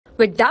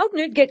With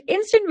Doubtnut, get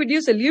instant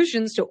video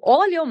solutions to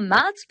all your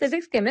maths,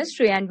 physics,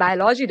 chemistry, and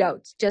biology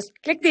doubts. Just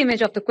click the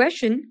image of the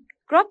question,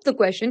 crop the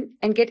question,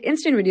 and get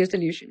instant video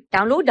solution.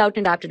 Download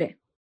Doubtnut app today.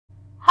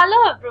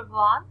 Hello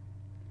everyone.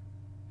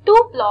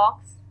 Two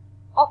blocks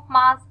of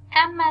mass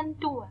m and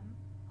 2m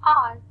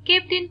are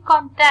kept in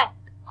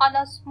contact on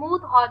a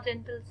smooth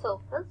horizontal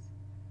surface.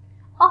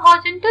 A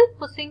horizontal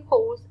pushing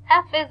force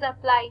F is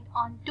applied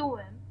on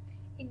 2m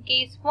in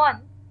case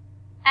 1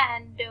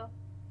 and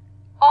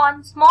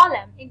on small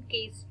m in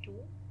case 2.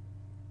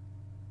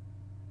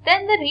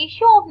 Then the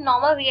ratio of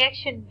normal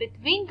reaction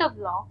between the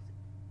blocks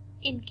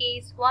in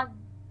case 1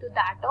 to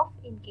that of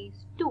in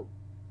case 2.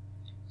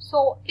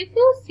 So if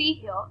you see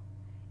here,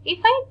 if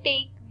I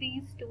take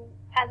these two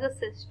as a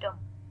system,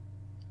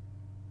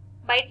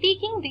 by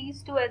taking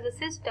these two as a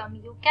system,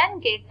 you can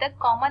get the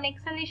common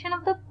acceleration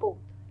of the both,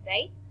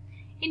 right?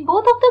 In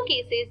both of the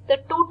cases,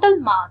 the total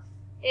mass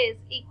is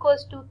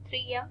equals to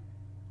 3m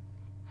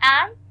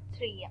and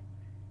 3m.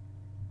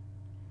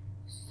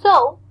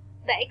 So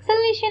the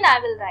acceleration I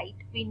will write,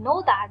 we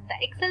know that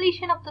the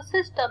acceleration of the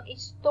system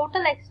is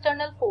total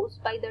external force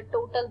by the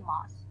total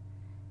mass.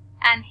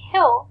 And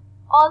here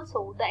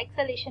also the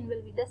acceleration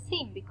will be the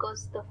same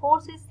because the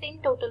force is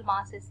same, total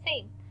mass is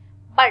same.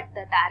 But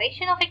the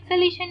direction of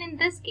acceleration in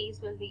this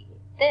case will be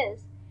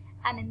this,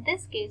 and in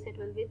this case it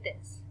will be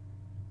this.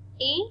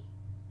 A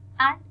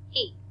and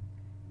A.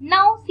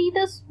 Now see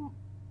this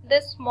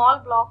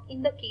small block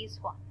in the case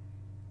 1.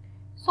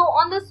 So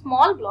on the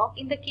small block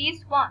in the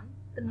case 1,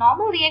 the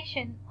normal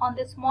reaction on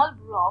the small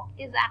block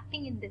is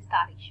acting in this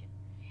direction.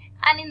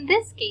 And in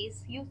this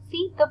case, you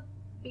see the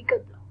bigger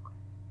block.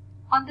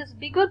 On this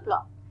bigger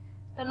block,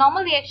 the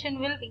normal reaction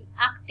will be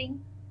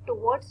acting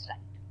towards right.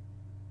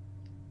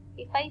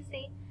 If I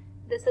say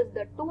this is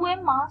the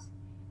 2m mass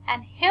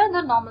and here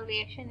the normal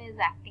reaction is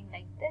acting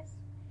like this.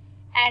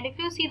 And if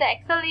you see the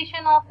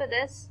acceleration of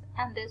this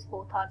and this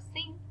both are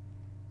same.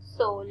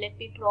 So let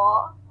me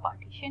draw a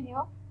partition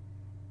here.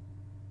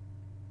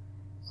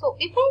 So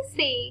if I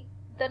say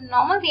the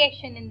normal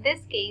reaction in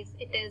this case,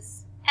 it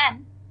is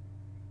n,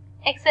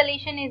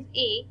 acceleration is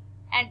a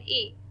and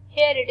a,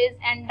 here it is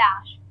n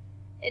dash,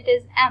 it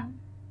is m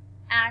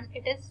and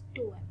it is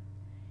 2m.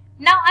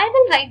 Now I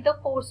will write the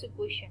force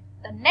equation.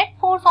 The net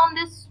force on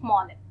this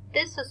small m,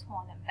 this is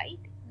small m, right?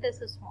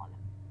 This is small m.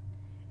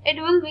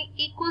 It will be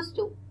equals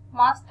to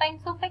mass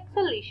times of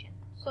acceleration.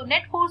 So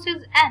net force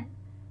is n,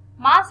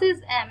 mass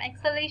is m,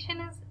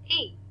 acceleration is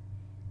a.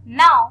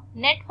 Now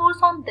net force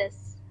on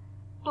this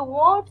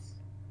towards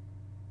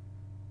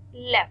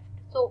left.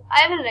 So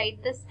I will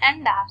write this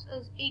n dash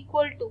is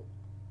equal to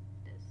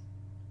this.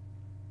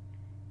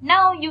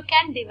 Now you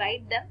can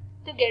divide them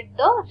to get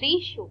the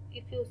ratio.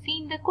 If you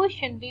see in the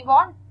question, we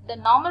want the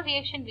normal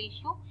reaction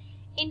ratio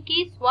in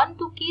case 1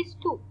 to case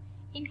 2.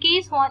 In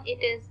case 1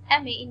 it is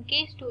MA, in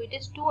case 2 it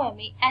is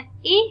 2MA, and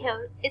A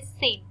here is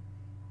same.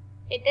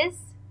 It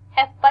is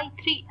F by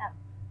 3M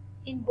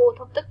in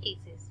both of the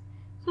cases.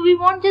 So we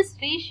want this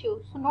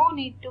ratio, so no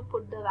need to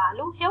put the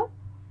value here.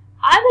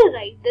 I will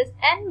write this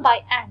n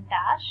by n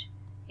dash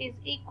is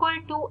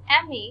equal to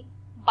MA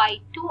by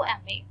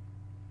 2MA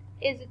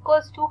is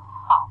equals to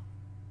half.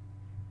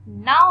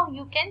 Now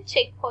you can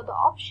check for the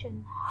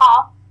option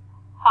half,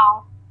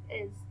 half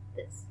is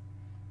this.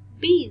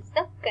 B is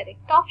the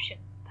correct option.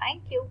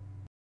 Thank you.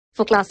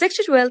 For class 6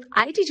 to 12,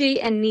 IIT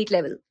JEE and NEET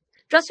level.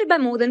 Trusted by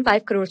more than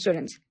 5 crore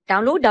students.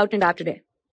 Download Doubtnut app today.